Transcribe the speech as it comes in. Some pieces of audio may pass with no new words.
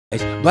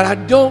But I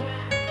don't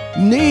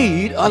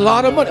need a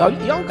lot of money.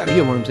 Y'all got to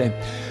hear what I'm saying.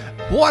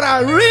 What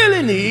I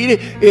really need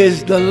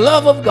is the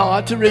love of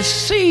God, to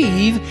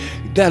receive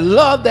the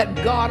love that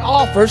God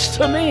offers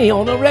to me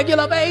on a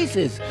regular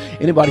basis.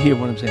 Anybody hear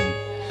what I'm saying?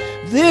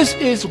 This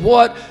is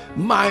what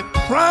my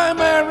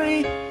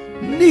primary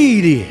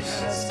need is.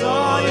 Cast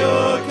all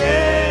your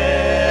cares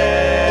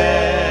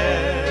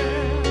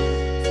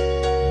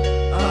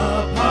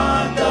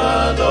upon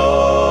the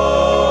Lord.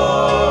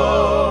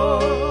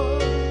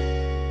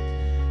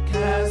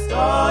 Cast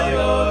all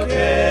your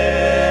cares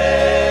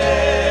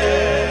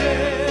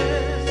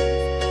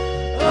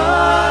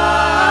upon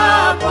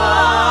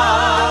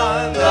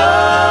the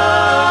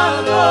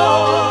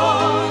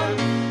Lord,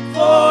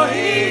 for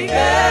He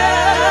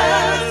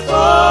cares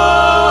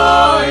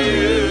for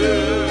you,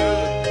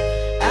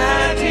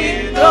 and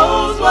He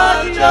knows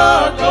what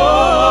you're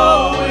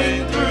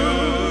going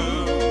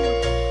through.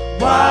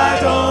 Why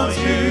don't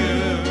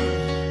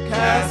you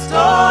cast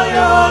all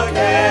your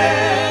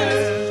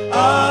cares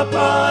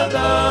upon the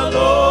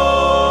Lord?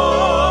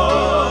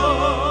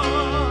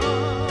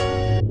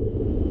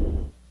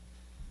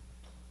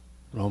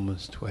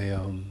 Romans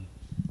 12,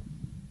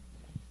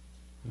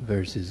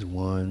 verses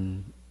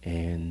 1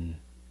 and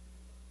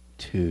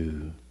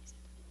 2.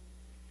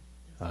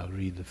 I'll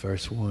read the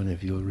first one.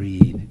 If you'll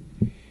read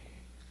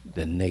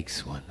the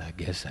next one. I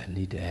guess I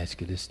need to ask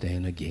you to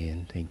stand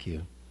again. Thank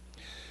you.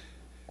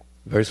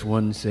 Verse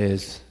 1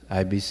 says,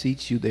 I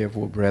beseech you,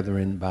 therefore,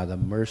 brethren, by the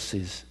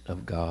mercies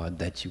of God,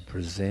 that you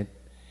present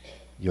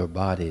your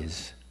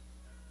bodies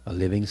a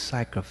living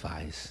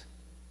sacrifice,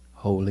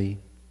 holy,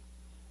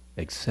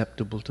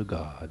 acceptable to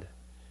God,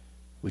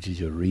 which is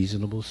your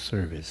reasonable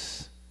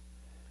service.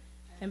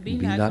 And be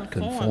not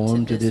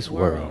conformed to this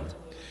world,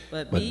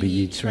 but be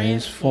ye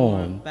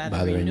transformed by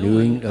the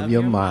renewing of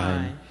your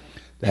mind,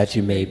 that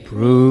you may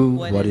prove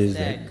what is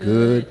that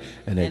good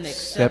and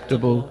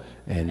acceptable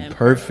and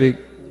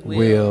perfect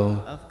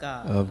will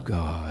of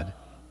God.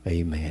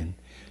 Amen.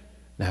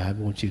 Now I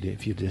want you to,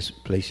 if you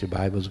just place your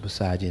Bibles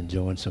beside you and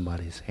join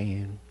somebody's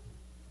hand.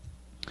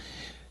 I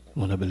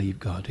want to believe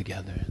God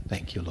together.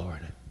 Thank you, Lord.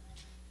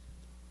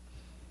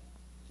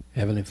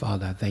 Heavenly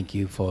Father, I thank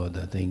you for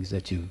the things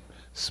that you've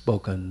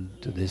spoken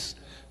to this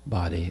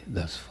body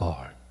thus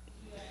far.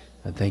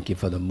 I thank you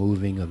for the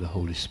moving of the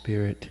Holy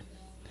Spirit,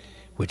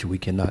 which we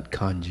cannot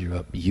conjure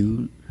up.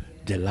 You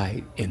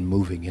delight in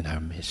moving in our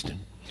midst.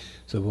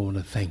 So we want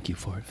to thank you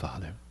for it,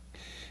 Father.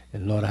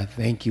 And Lord, I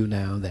thank you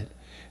now that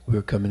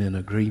we're coming in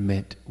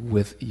agreement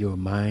with your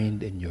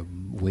mind and your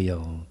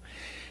will,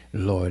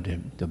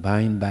 Lord, to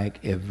bind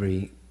back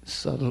every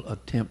subtle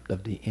attempt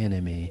of the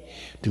enemy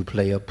to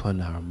play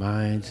upon our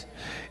minds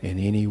in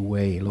any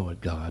way, Lord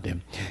God.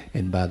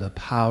 And by the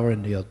power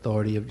and the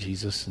authority of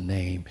Jesus'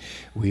 name,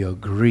 we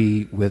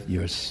agree with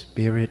your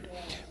spirit.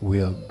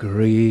 We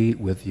agree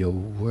with your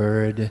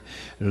word.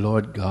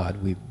 Lord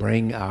God, we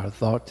bring our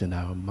thoughts and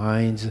our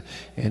minds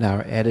and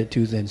our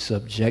attitudes in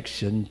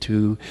subjection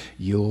to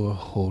your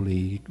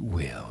holy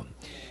will.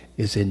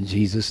 It's in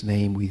Jesus'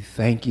 name we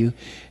thank you.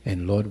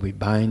 And Lord, we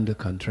bind the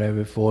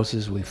contrary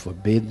forces. We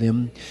forbid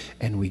them.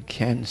 And we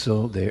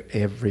cancel their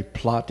every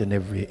plot and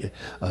every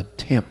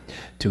attempt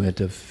to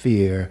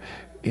interfere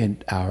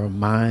in our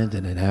minds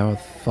and in our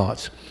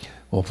thoughts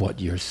of what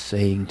you're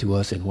saying to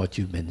us and what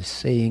you've been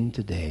saying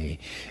today.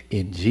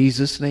 In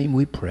Jesus' name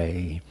we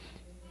pray.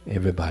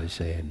 Everybody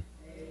saying,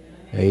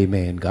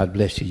 Amen. God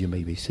bless you. You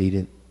may be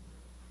seated.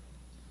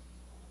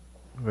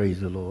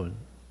 Praise the Lord.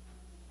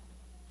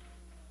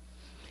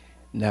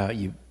 Now,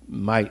 you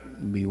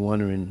might be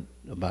wondering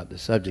about the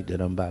subject that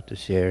I'm about to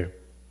share.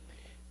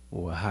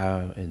 Well,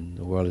 how in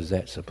the world is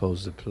that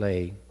supposed to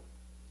play?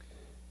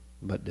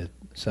 But the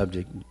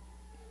subject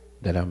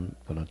that I'm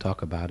going to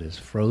talk about is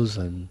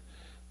frozen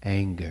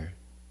anger.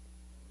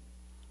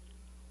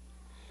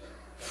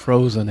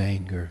 Frozen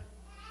anger.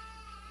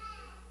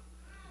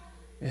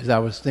 As I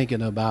was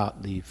thinking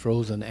about the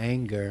frozen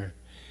anger,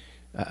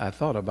 I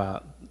thought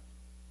about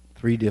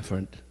three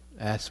different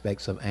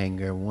aspects of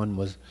anger. One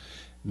was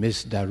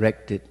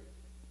misdirected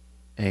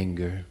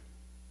anger.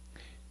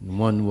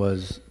 One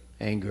was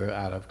anger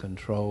out of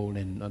control,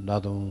 and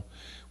another one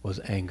was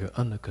anger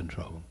under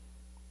control.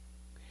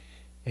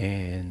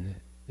 And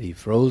the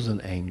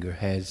frozen anger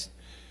has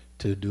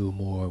to do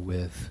more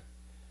with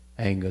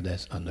anger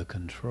that's under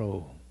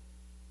control.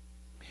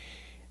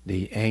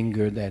 The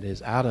anger that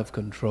is out of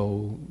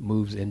control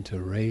moves into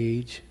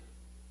rage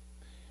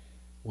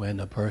when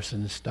a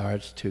person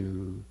starts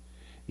to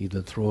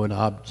either throw in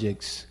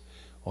objects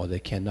or they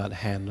cannot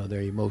handle their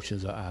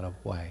emotions are out of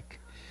whack.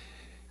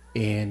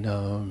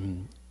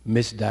 And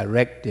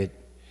misdirected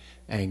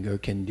anger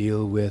can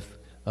deal with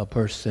a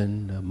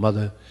person. A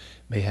mother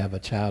may have a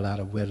child out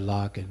of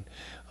wedlock, and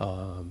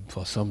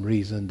for some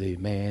reason the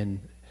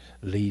man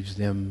leave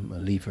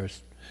her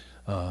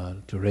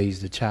to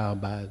raise the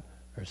child by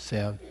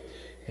herself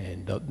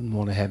and doesn't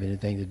want to have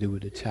anything to do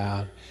with the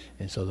child.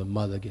 And so the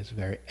mother gets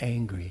very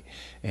angry.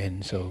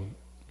 And so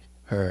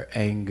her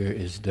anger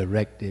is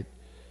directed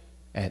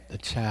at the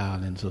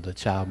child, and so the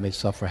child may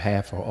suffer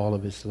half or all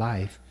of its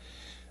life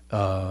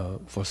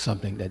for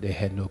something that they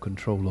had no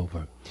control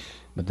over.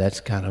 But that's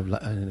kind of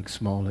a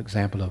small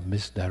example of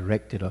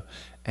misdirected or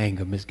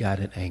anger,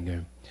 misguided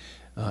anger,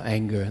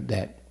 anger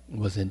that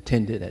was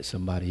intended at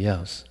somebody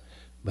else,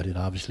 but it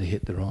obviously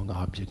hit the wrong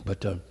object.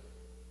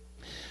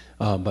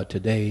 But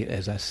today,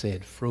 as I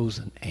said,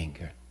 frozen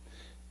anger.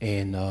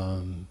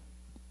 And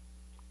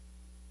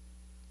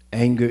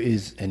anger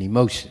is an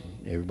emotion.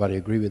 Everybody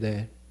agree with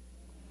that?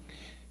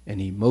 And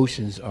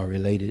emotions are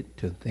related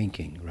to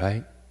thinking,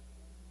 right?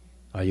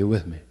 Are you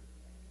with me?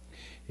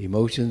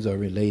 Emotions are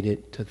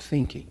related to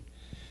thinking.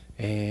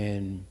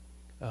 And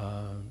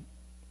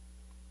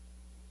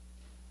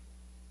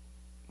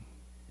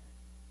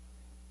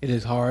it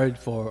is hard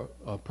for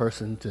a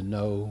person to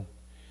know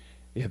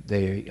if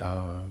they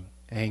are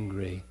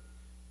angry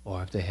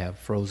or if they have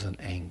frozen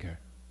anger.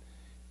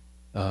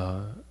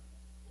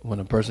 When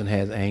a person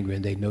has anger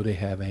and they know they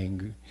have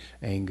anger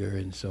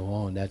and so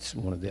on, that's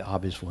one of the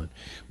obvious ones.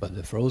 But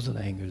the frozen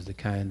anger is the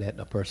kind that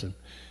a person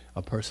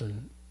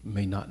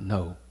may not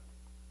know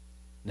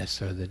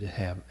necessarily that they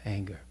have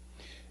anger.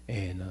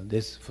 And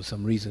this, for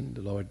some reason,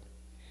 the Lord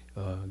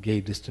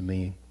gave this to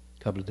me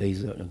a couple of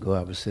days ago.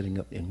 I was sitting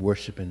up in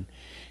worship, and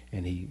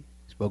he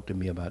spoke to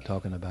me about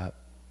talking about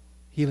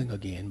healing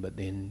again, but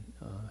then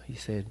he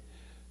said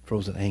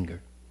frozen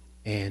anger.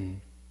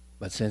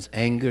 But since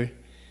anger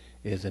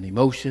is an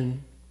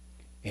emotion,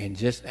 and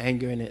just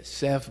anger in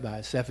itself, by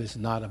itself, is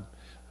not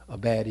a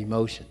bad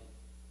emotion.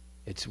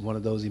 It's one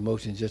of those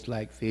emotions just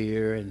like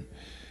fear and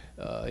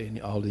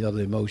all the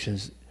other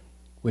emotions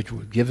which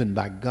were given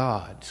by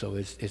God. So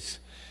it's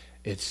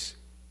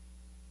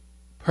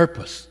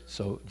purpose.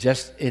 So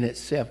just in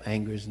itself,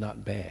 anger is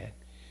not bad.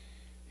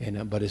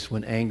 But it's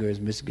when anger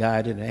is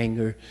misguided,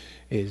 anger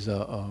is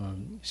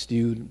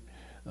stewed,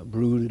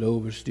 brooded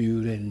over,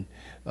 stewed, and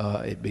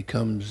it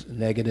becomes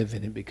negative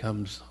and it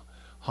becomes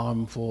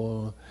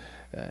harmful.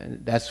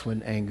 That's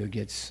when anger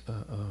gets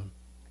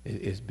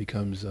it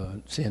becomes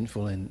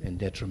sinful and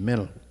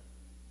detrimental.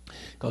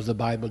 Because the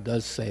Bible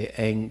does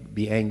say,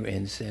 be angry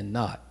and sin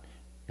not.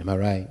 Am I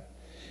right?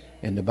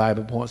 And the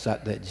Bible points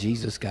out that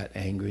Jesus got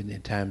angry in the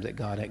times that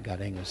God had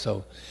got angry.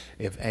 So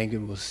if anger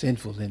was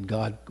sinful, then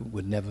God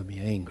would never be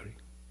angry.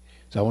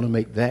 So I want to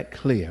make that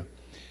clear.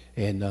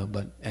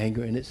 But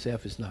anger in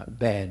itself is not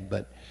bad,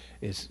 but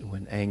it's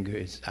when anger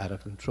is out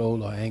of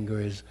control, or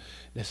anger is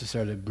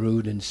necessarily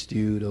brewed and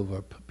stewed over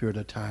a period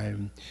of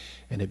time,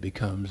 and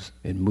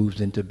it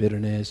moves into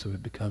bitterness, or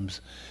it becomes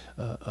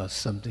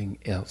something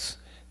else,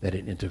 that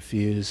it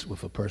interferes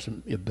with a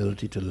person's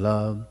ability to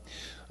love,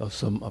 or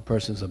a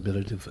person's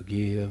ability to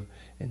forgive,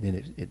 and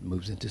then it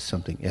moves into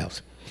something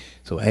else.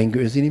 So anger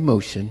is an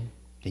emotion.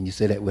 Can you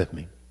say that with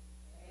me?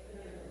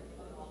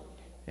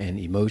 And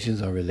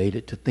emotions are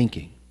related to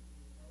thinking.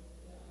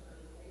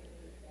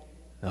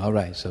 All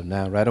right, so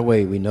now right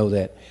away we know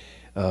that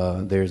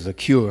there's a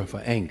cure for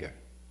anger.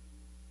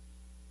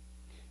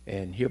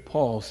 And here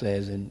Paul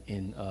says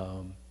in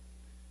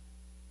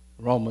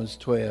Romans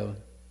 12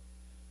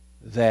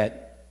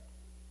 that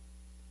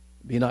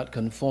be not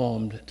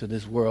conformed to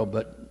this world,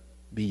 but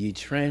be ye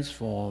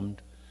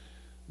transformed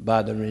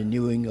by the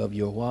renewing of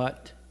your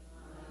what?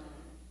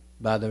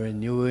 By the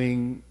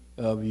renewing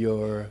of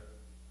your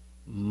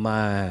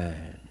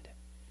mind.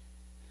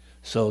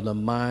 So the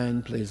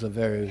mind plays a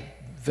very,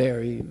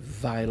 very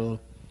vital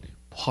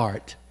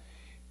part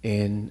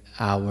in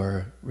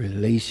our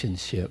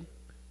relationship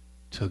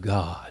to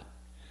God.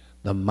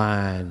 The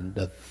mind,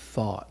 the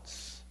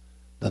thoughts,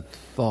 the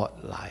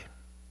thought life.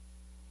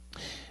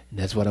 And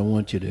that's what I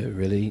want you to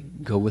really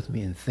go with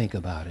me and think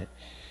about it.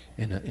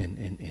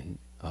 And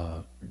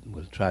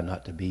we'll try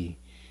not to be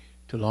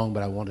too long,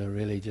 but I want to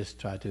really just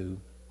try to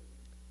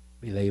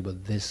belabor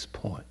this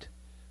point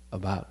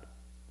about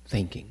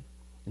thinking.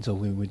 And so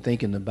when we're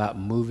thinking about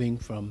moving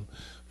from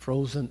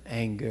frozen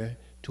anger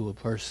to a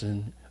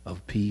person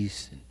of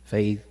peace and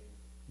faith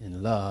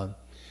and love,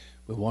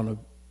 we want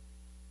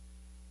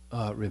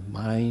to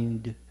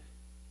remind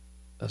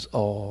us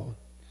all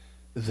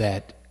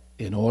that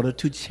in order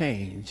to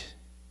change,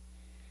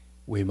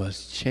 we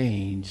must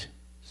change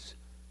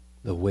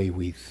the way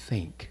we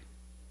think,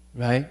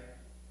 right?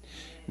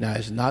 Now,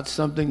 it's not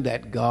something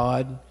that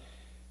God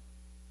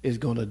is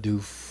going to do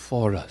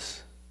for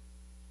us.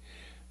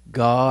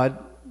 God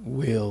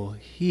will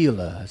heal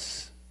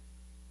us.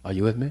 Are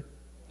you with me?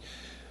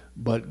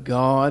 But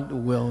God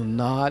will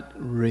not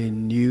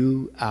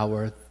renew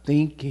our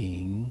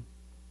thinking.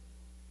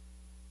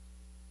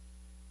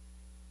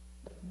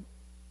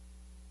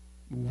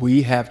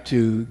 We have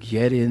to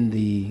get in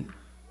the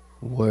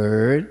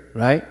Word,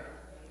 right?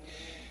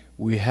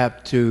 We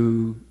have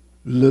to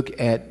look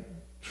at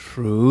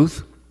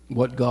truth.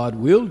 What God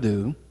will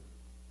do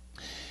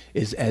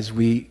is, as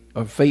we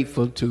are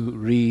faithful to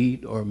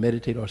read or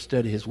meditate or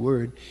study His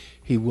Word,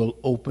 He will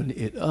open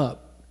it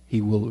up.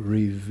 He will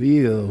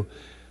reveal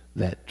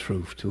that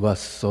truth to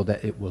us so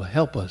that it will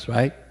help us,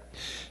 right?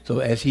 So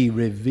as He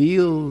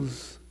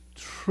reveals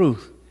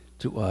truth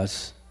to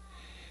us,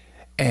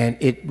 and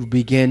it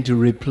began to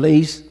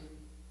replace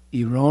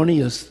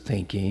erroneous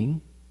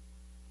thinking,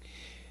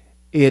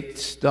 it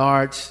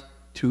starts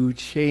to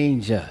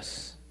change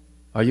us.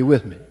 Are you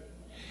with me?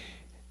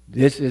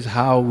 This is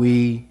how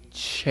we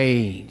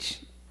change.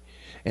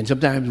 And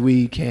sometimes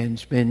we can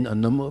spend a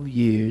number of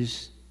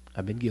years,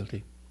 I've been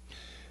guilty,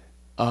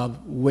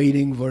 of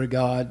waiting for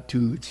God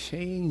to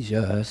change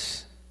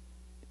us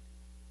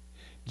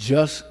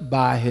just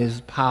by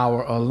his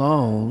power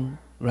alone,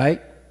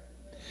 right?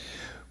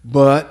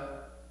 But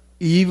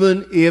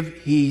even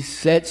if he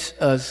sets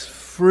us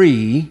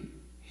free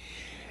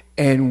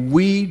and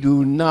we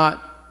do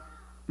not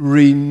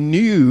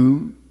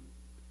renew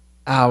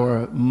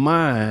our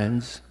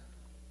minds,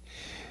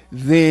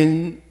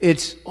 then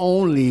it's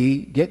only,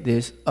 get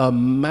this, a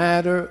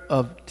matter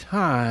of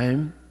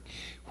time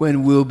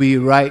when we'll be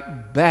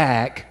right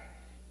back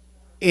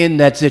in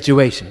that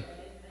situation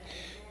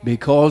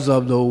because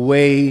of the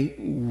way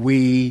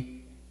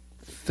we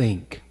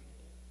think.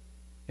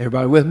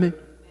 Everybody with me?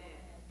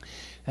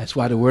 That's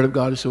why the Word of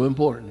God is so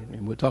important,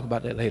 and we'll talk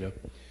about that later.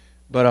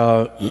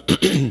 But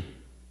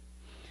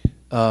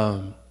and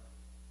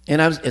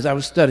as I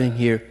was studying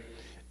here,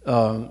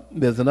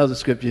 there's another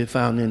scripture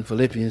found in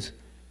Philippians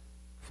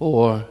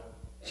 4,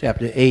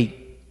 chapter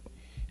 8,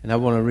 and I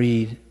want to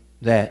read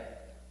that.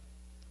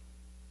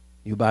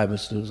 You Bible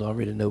students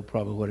already know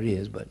probably what it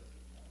is, but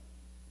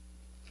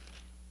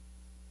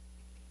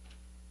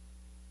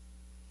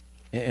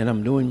and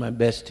I'm doing my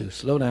best to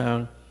slow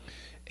down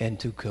and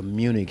to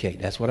communicate.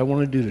 That's what I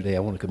want to do today. I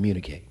want to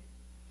communicate.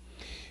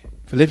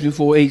 Philippians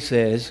 4:8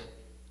 says,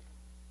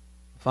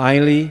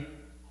 finally,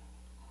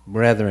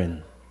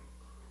 brethren,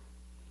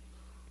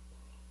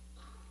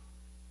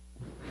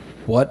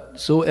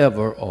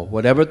 whatsoever or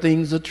whatever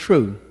things are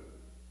true,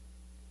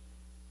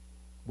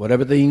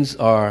 whatever things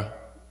are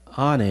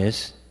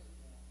honest,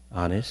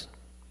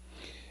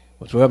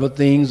 whatsoever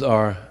things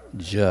are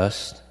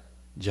just,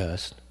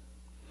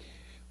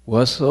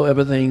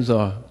 whatsoever things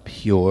are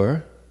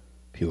pure,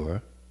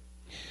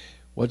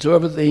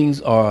 whatsoever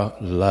things are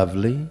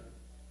lovely,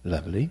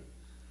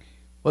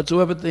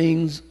 whatsoever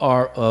things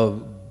are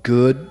of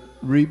good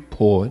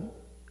report,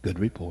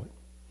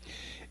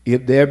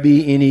 if there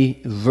be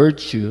any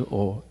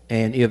virtue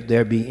and if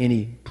there be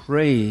any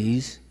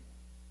praise,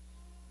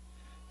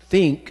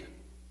 think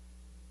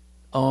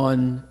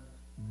on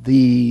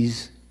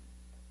these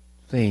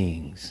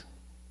things.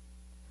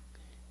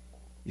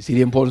 You see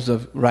the importance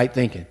of right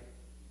thinking?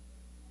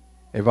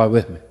 Everybody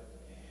with me?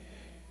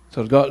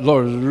 So the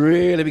Lord is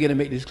really beginning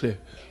to make this clear.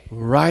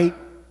 Right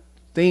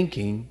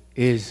thinking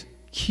is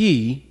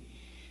key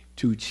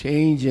to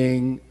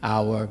changing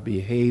our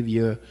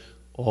behavior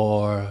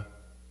or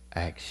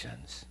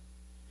actions.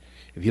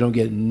 If you don't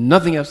get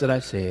nothing else that I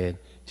said,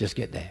 just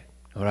get that.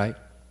 All right?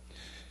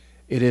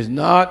 It is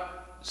not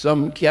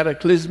some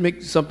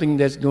cataclysmic something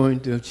that's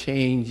going to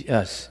change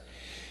us.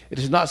 It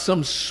is not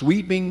some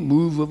sweeping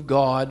move of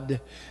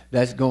God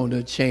that's going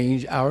to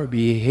change our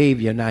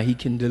behavior. Now, he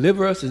can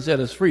deliver us and set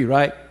us free,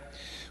 right?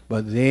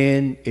 But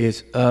then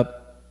it's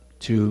up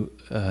to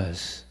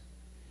us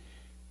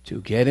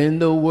to get in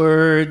the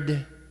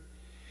Word,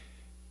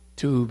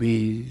 to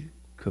be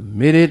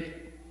committed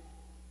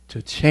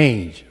to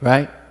change,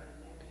 right?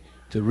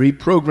 To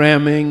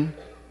reprogramming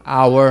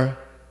our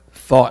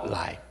thought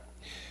life.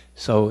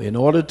 So in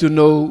order to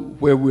know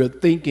where we're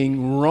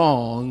thinking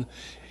wrong,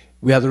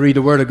 we have to read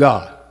the Word of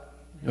God,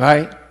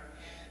 right?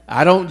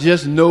 I don't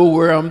just know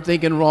where I'm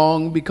thinking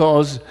wrong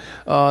because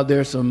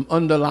there's some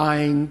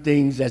underlying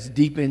things that's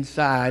deep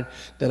inside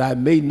that I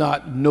may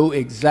not know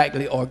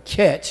exactly or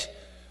catch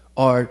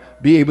or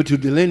be able to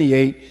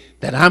delineate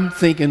that I'm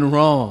thinking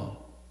wrong.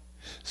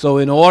 So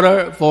in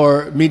order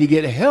for me to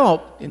get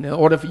help, in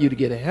order for you to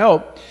get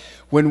help,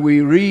 when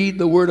we read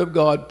the Word of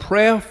God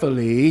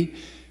prayerfully,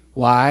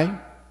 why?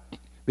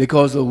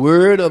 Because the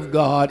Word of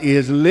God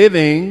is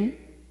living,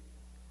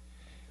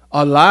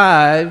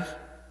 alive,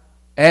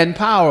 and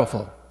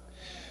powerful.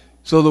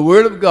 So the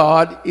Word of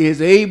God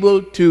is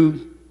able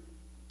to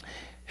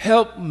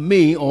help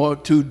me or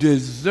to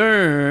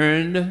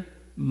discern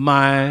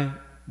my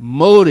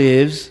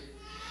motives,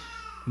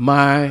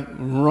 my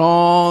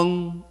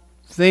wrong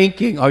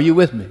thinking. Are you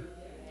with me?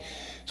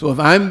 So if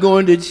I'm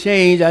going to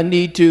change, I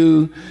need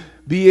to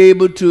be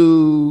able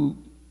to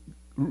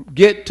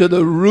get to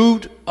the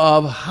root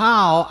of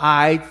how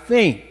I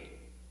think.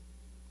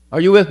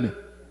 Are you with me?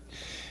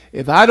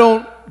 If I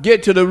don't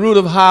get to the root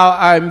of how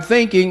I'm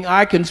thinking,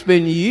 I can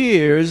spend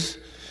years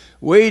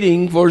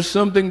waiting for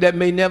something that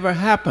may never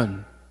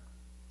happen.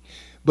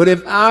 But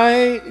if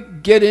I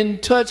get in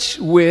touch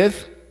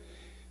with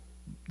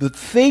the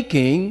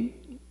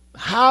thinking,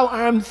 how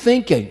I'm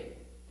thinking,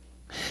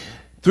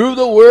 through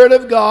the Word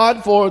of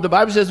God, for the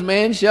Bible says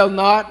man shall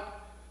not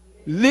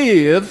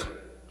live,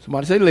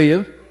 somebody say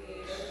live,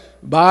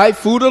 by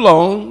food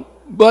alone,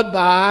 but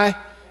by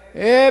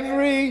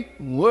every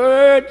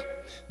word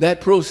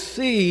that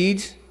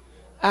proceeds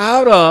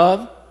out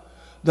of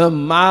the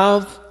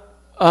mouth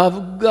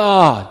of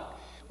God.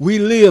 We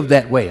live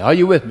that way. Are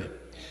you with me?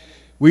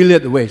 We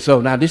lit the way.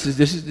 So now this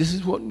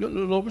is what the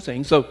Lord was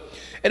saying. So,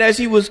 and as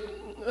he was,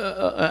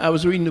 I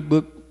was reading the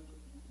book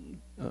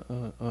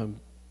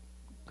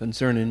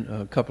concerning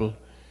a couple.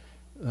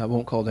 I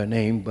won't call their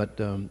name, but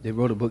they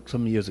wrote a book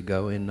some years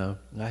ago, and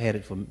I had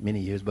it for many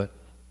years. But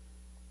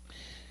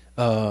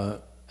I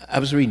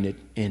was reading it,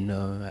 and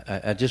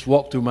I just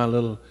walked through my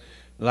little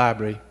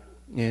library,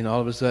 and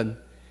all of a sudden,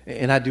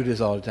 and I do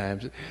this all the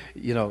time.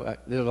 You know,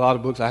 there's a lot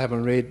of books I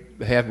haven't read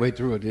halfway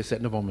through, or they're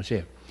sitting up on my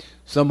shelf.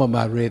 Some of them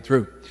I read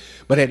through.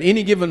 But at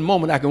any given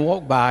moment, I can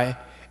walk by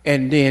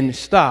and then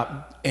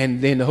stop,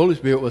 and then the Holy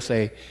Spirit will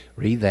say,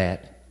 read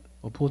that,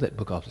 or pull that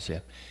book off the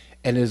shelf.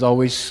 And there's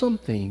always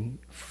something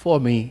for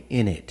me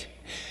in it.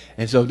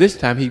 And so this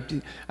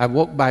time, I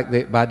walked by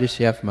this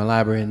shelf in my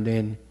library, and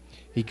then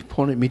he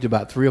pointed me to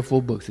about 3 or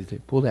 4 books. He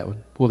said, pull that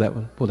one, pull that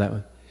one, pull that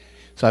one.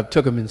 So I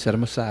took them and set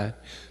them aside.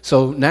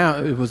 So now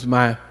it was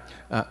my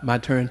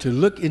turn to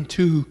look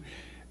into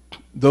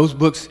those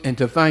books and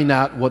to find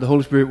out what the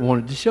Holy Spirit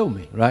wanted to show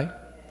me, right?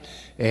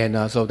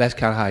 And so that's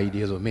kind of how he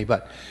deals with me.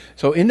 But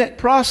so in that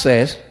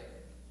process,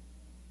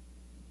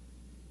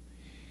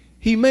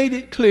 he made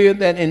it clear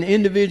that an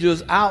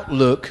individual's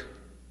outlook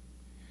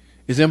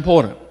is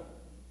important.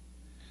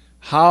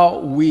 How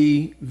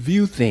we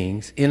view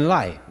things in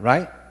life,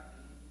 right?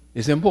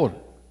 It's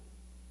important.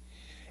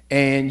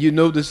 And you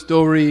know the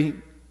story,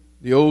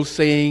 the old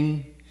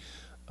saying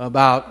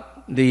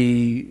about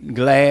the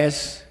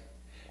glass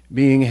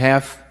being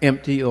half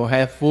empty or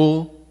half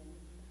full.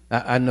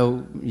 I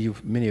know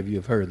many of you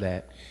have heard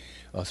that,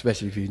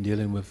 especially if you're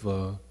dealing with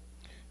the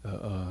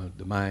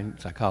mind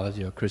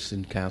psychology or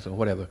Christian counsel or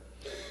whatever,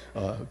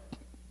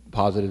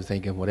 positive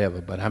thinking,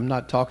 whatever. But I'm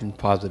not talking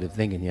positive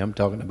thinking here. I'm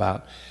talking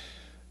about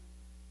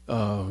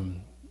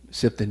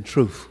sifting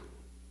truth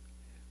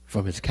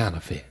from its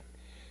counterfeit.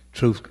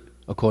 Truth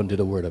according to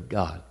the Word of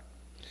God.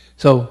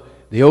 So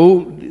the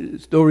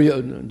old story,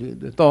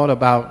 the thought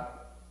about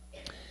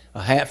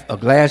a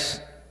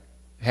glass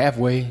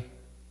halfway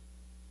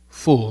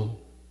full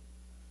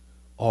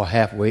or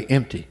halfway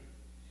empty.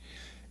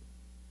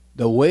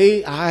 The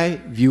way I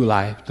view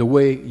life, the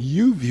way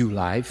you view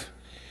life,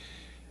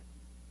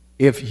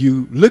 if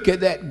you look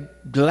at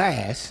that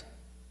glass,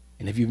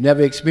 and if you've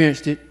never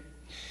experienced it,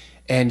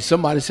 and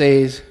somebody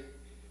says,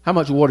 how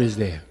much water is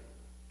there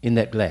in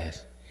that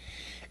glass?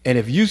 And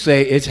if you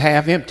say it's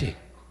half empty,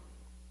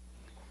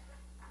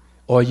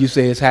 or you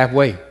say it's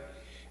halfway,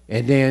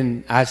 and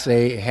then I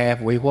say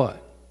halfway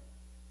what?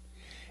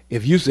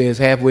 If you say it's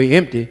halfway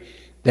empty,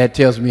 that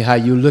tells me how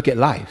you look at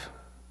life.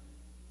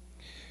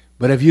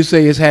 But if you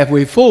say it's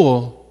halfway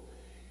full,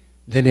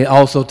 then it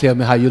also tells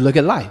me how you look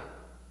at life.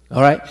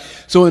 All right?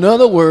 So in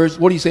other words,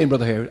 what are you saying,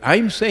 Brother Harry?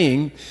 I'm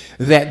saying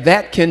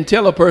that can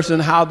tell a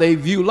person how they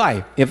view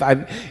life.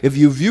 If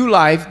you view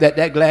life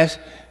that glass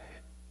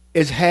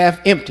is half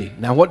empty.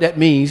 Now what that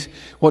means,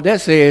 what that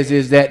says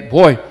is that,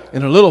 boy,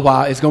 in a little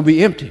while it's going to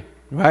be empty,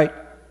 right?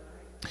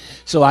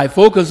 So I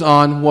focus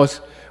on what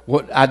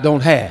I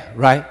don't have,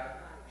 right?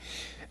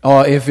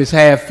 Or if it's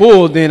half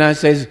full, then I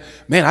say,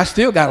 man, I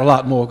still got a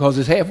lot more because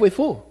it's halfway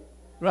full,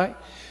 right?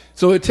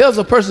 So it tells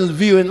a person's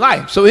view in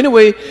life. So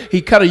anyway,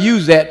 he kind of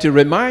used that to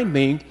remind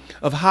me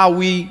of how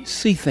we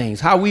see things,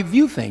 how we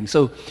view things.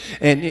 So,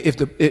 and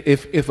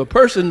if a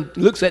person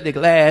looks at the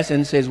glass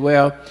and says,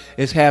 well,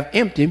 it's half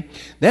empty,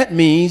 that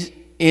means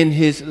in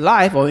his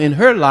life or in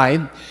her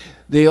life,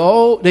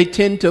 they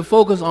tend to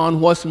focus on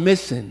what's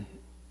missing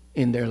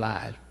in their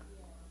lives.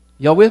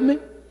 Y'all with me?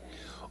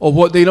 Or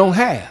what they don't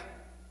have.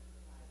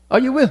 Are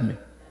you with me?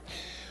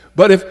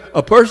 But if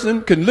a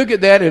person can look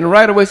at that and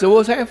right away say, well,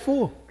 it's half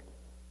full,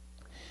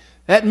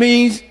 that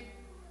means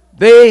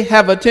they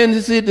have a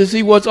tendency to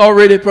see what's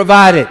already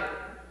provided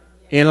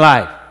in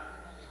life.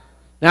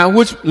 Now,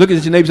 look at your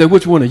neighbor and say,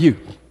 which one are you?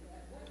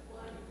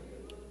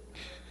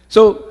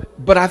 So,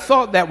 but I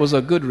thought that was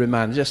a good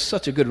reminder, just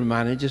such a good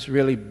reminder. It just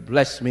really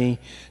blessed me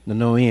to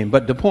no end.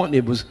 But the point,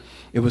 it was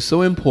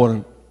so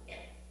important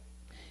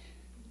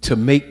to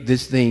make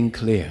this thing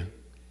clear.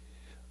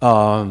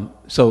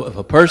 So if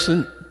a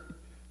person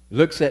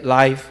looks at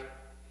life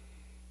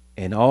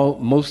and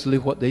mostly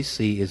what they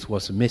see is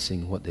what's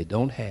missing, what they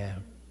don't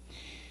have,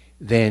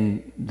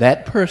 then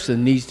that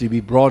person needs to be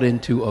brought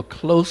into a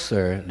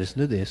closer, listen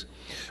to this,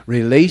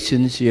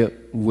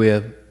 relationship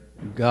with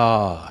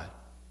God.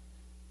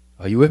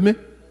 Are you with me?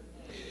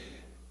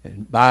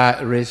 And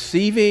by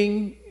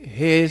receiving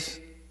His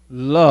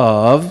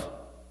love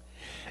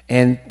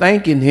and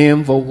thanking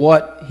Him for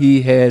what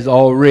He has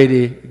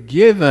already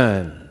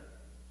given.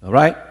 All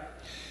right?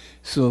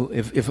 So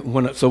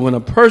when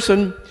a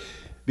person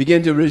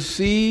begins to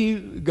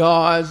receive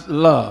God's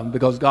love,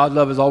 because God's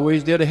love is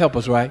always there to help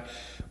us, right?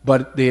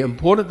 But the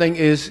important thing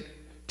is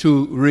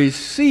to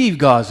receive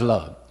God's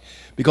love.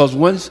 Because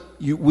once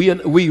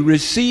we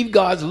receive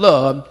God's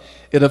love,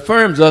 it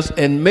affirms us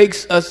and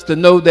makes us to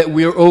know that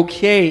we're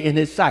okay in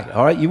His sight.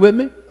 All right, you with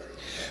me?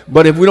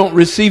 But if we don't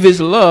receive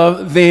His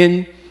love,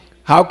 then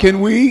how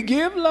can we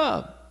give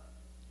love?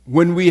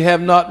 when we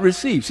have not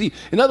received. See,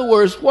 in other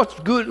words, what's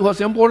good,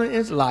 what's important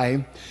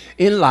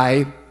in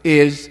life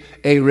is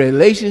a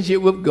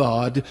relationship with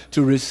God,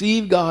 to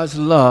receive God's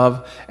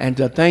love and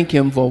to thank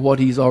him for what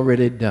he's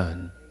already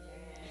done.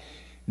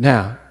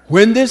 Now,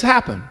 when this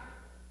happened,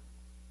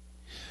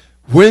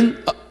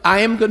 when I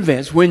am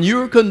convinced, when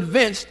you're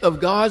convinced of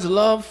God's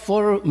love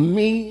for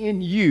me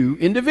and you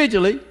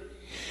individually,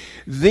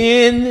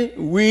 then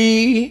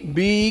we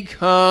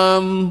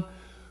become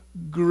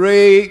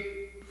grateful.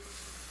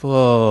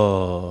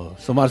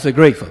 Somebody say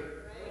grateful.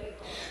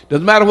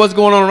 Doesn't matter what's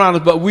going on around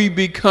us, but we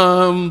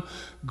become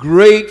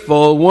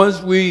grateful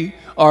once we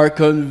are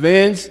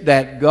convinced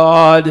that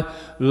God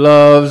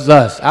loves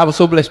us. I was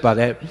so blessed by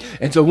that.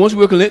 And so once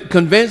we're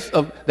convinced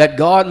of that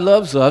God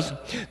loves us,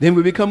 then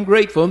we become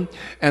grateful.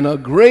 And a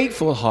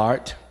grateful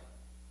heart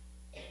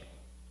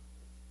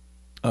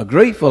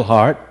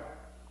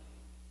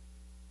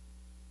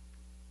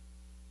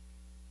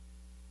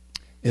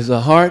is a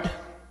heart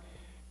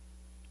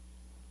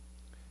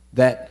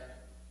that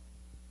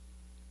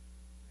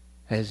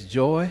has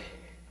joy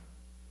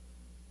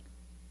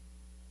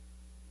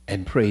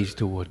and praise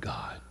toward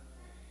God.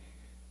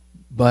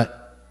 But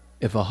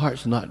if a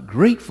heart's not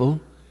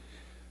grateful,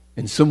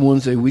 and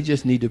someone say we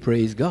just need to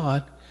praise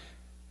God,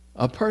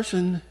 a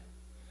person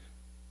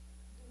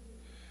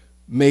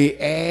may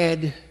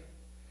add,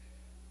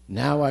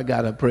 now I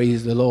got to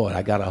praise the Lord.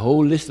 I got a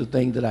whole list of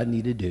things that I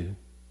need to do.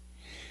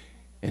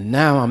 And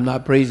now I'm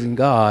not praising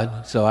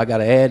God, so I got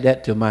to add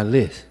that to my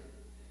list.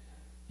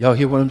 Y'all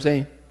hear what I'm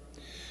saying?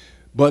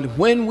 But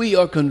when we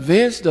are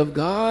convinced of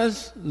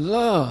God's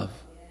love,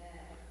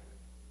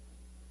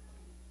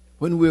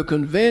 when we're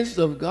convinced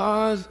of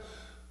God's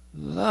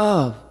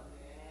love,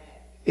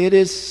 it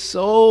is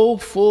so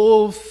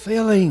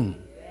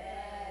fulfilling.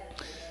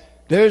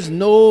 There's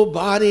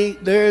nobody,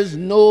 there's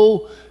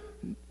no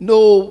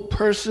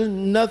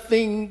person,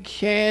 nothing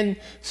can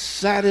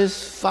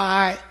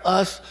satisfy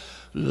us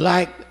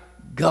like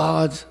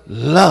God's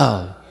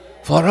love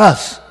for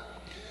us.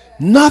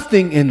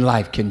 Nothing in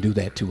life can do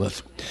that to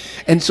us.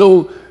 And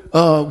so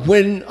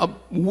when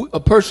a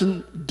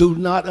person do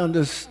not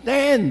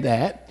understand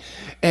that,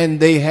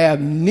 and they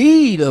have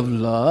need of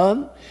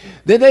love,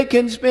 then they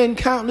can spend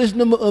countless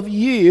number of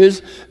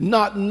years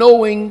not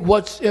knowing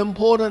what's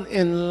important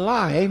in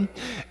life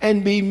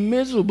and be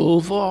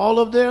miserable for all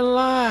of their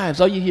lives.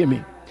 Are you hear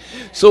me?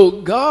 So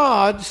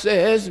God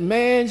says,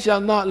 man shall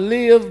not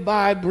live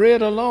by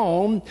bread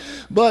alone,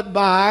 but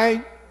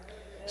by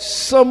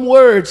some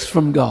words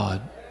from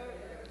God.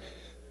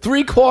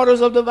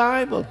 3/4 of the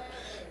Bible.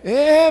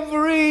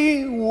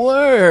 Every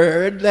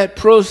word that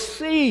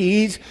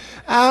proceeds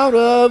out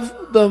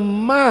of the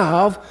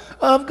mouth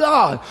of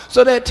God.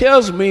 So that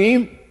tells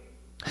me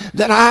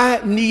that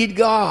I need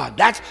God.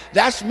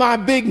 That's my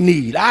big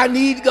need. I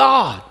need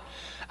God.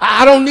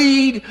 I don't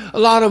need a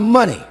lot of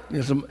money.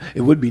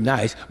 It would be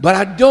nice, but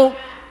I don't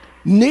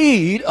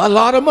need a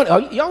lot of money.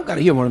 Y'all got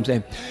to hear what I'm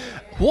saying.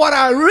 What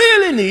I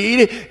really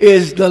need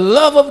is the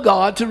love of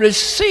God, to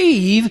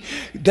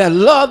receive the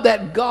love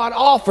that God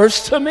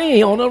offers to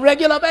me on a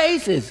regular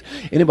basis.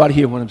 Anybody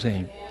hear what I'm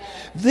saying?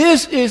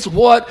 This is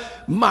what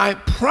my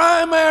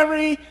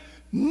primary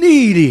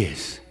need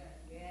is.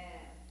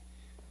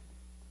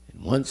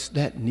 And once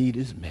that need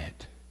is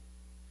met,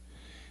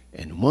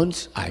 and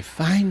once I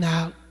find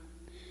out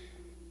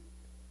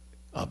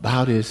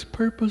about his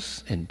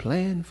purpose and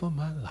plan for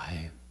my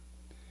life,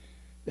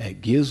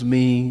 that gives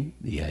me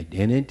the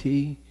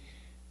identity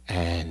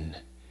and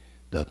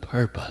the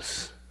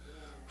purpose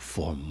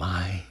for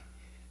my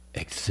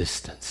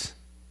existence.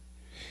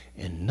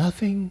 And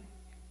nothing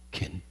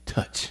can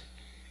touch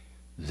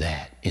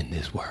that in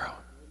this world.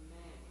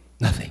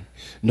 Nothing.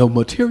 No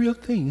material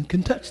thing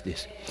can touch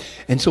this.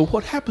 And so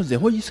what happens then?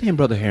 What are you saying,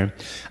 Brother Heron?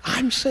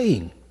 I'm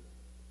saying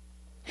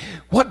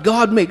what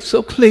God makes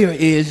so clear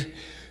is,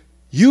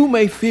 you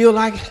may feel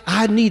like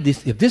I need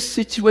this. If this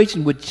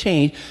situation would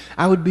change,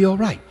 I would be all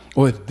right.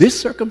 Or if this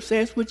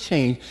circumstance would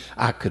change,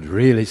 I could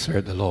really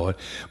serve the Lord.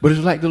 But it's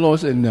like the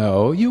Lord said,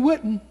 no, you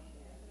wouldn't.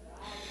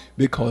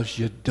 Because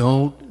you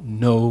don't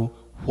know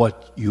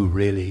what you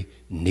really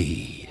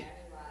need.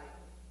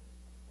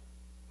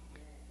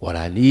 What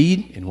I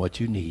need and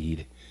what you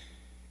need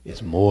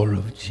is more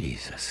of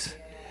Jesus.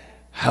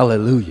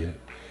 Hallelujah.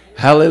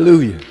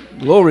 Hallelujah.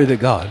 Glory to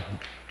God.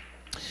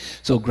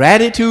 So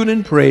gratitude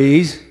and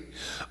praise.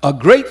 A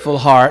grateful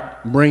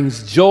heart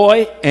brings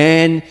joy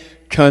and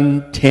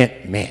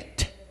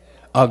contentment.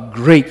 A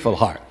grateful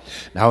heart.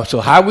 Now,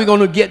 so how are we going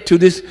to get to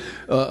this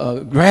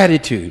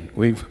gratitude?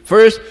 We've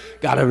first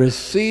got to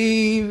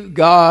receive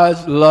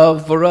God's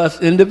love for us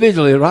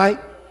individually, right?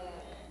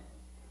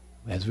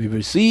 As we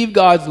receive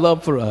God's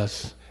love for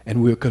us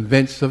and we're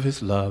convinced of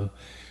his love,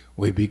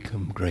 we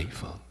become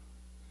grateful.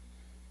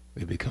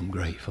 We become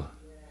grateful.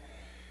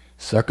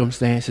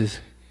 Circumstances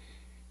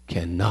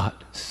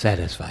cannot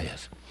satisfy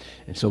us.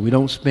 And so we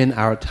don't spend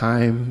our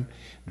time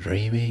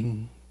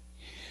dreaming,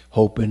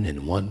 hoping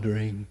and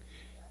wondering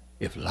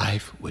if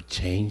life would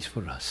change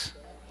for us.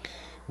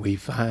 we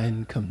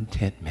find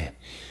contentment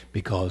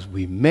because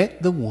we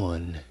met the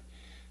one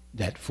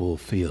that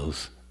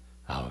fulfills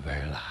our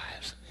very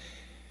lives.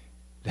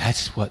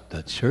 That's what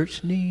the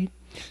church needs.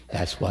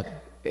 That's what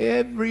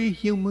every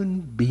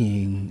human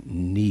being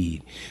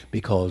needs,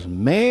 because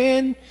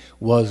man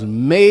was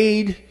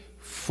made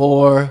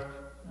for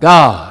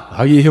God.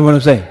 Are you hearing what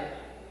I'm saying?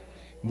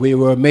 We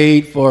were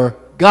made for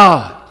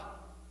God.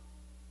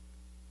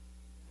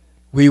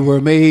 We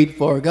were made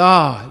for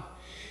God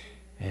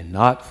and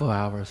not for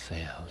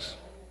ourselves.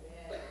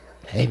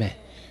 Amen.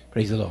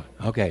 Praise the Lord.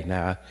 Okay,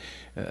 now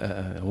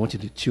I want you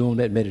to chew on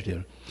that,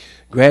 meditate.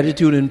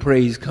 Gratitude and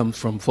praise comes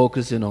from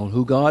focusing on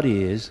who God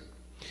is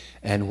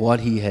and what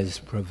he has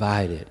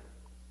provided,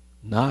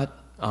 not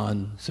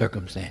on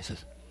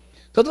circumstances.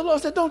 So the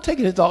Lord said, don't take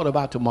any thought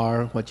about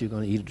tomorrow, what you're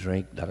going to eat or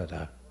drink,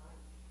 da-da-da.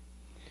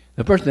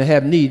 The person that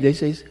have need, they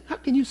say, how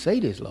can you say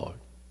this, Lord?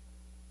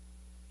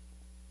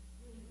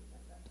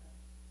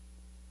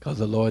 Because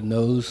the Lord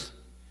knows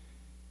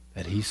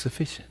that he's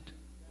sufficient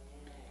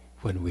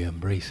when we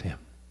embrace him.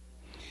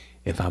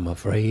 If I'm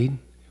afraid,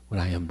 when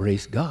I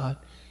embrace God,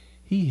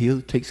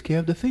 he takes care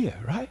of the fear,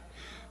 right?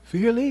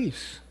 Fear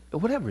leaves.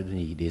 Whatever the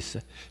need is,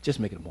 just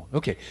make it more.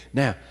 Okay,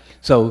 now,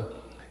 so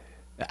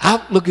the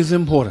outlook is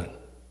important.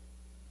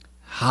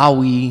 How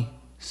we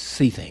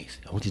see things.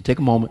 I want you to take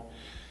a moment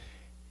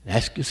and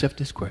ask yourself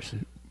this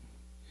question.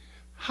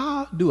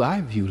 How do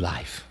I view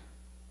life?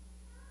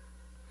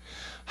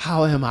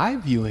 How am I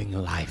viewing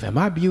life? Am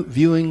I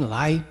viewing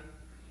life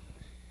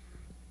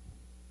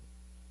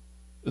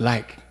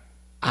like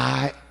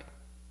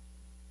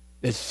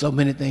there's so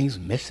many things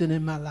missing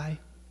in my life,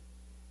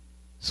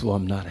 so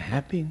I'm not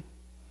happy?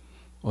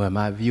 Or am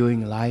I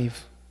viewing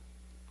life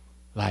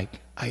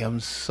like I am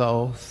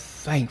so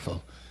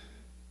thankful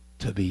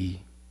to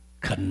be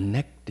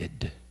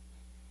connected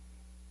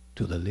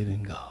to the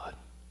living God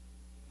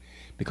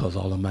because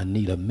all of my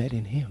needs are met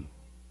in him?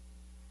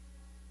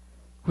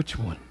 Which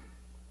one?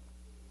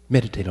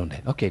 Meditate on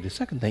that. Okay, the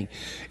second thing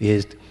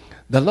is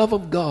the love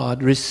of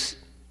God,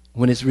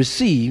 when it's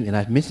received, and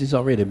I've mentioned this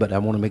already, but I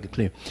want to make it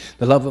clear.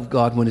 The love of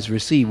God, when it's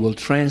received, will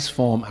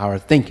transform our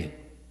thinking.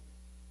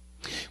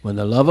 When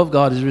the love of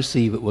God is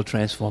received, it will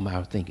transform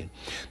our thinking.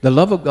 The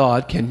love of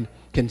God can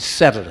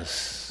settle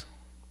us.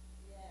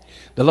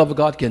 The love of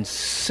God can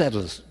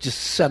settle us, just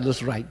settle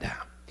us right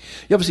down.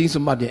 You ever seen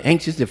somebody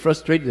anxious, they're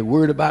frustrated, they're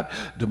worried about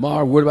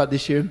tomorrow, worried about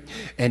this year,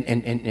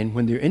 and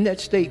when they're in that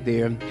state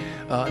there,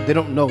 they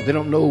don't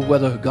know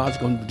whether God's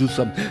going to do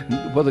something,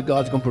 whether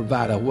God's going to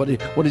provide, or what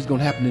is going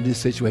to happen in this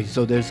situation.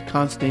 So there's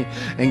constant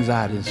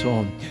anxiety and so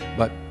on.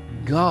 But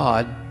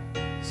God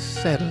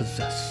settles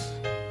us.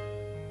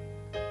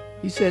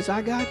 He says,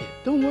 I got it.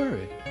 Don't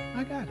worry.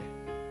 I got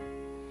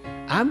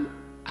it.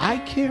 I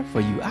care for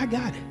you. I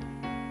got it.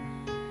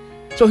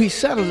 So he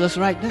settles us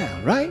right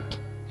now, right?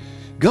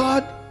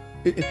 God,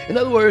 in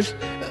other words,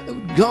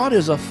 God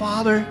is a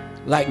father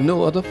like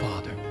no other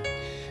father.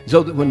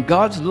 So that when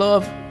God's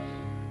love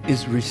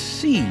is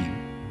received,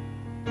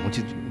 I want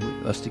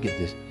us to get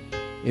this,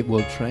 it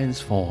will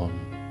transform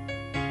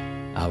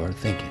our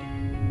thinking.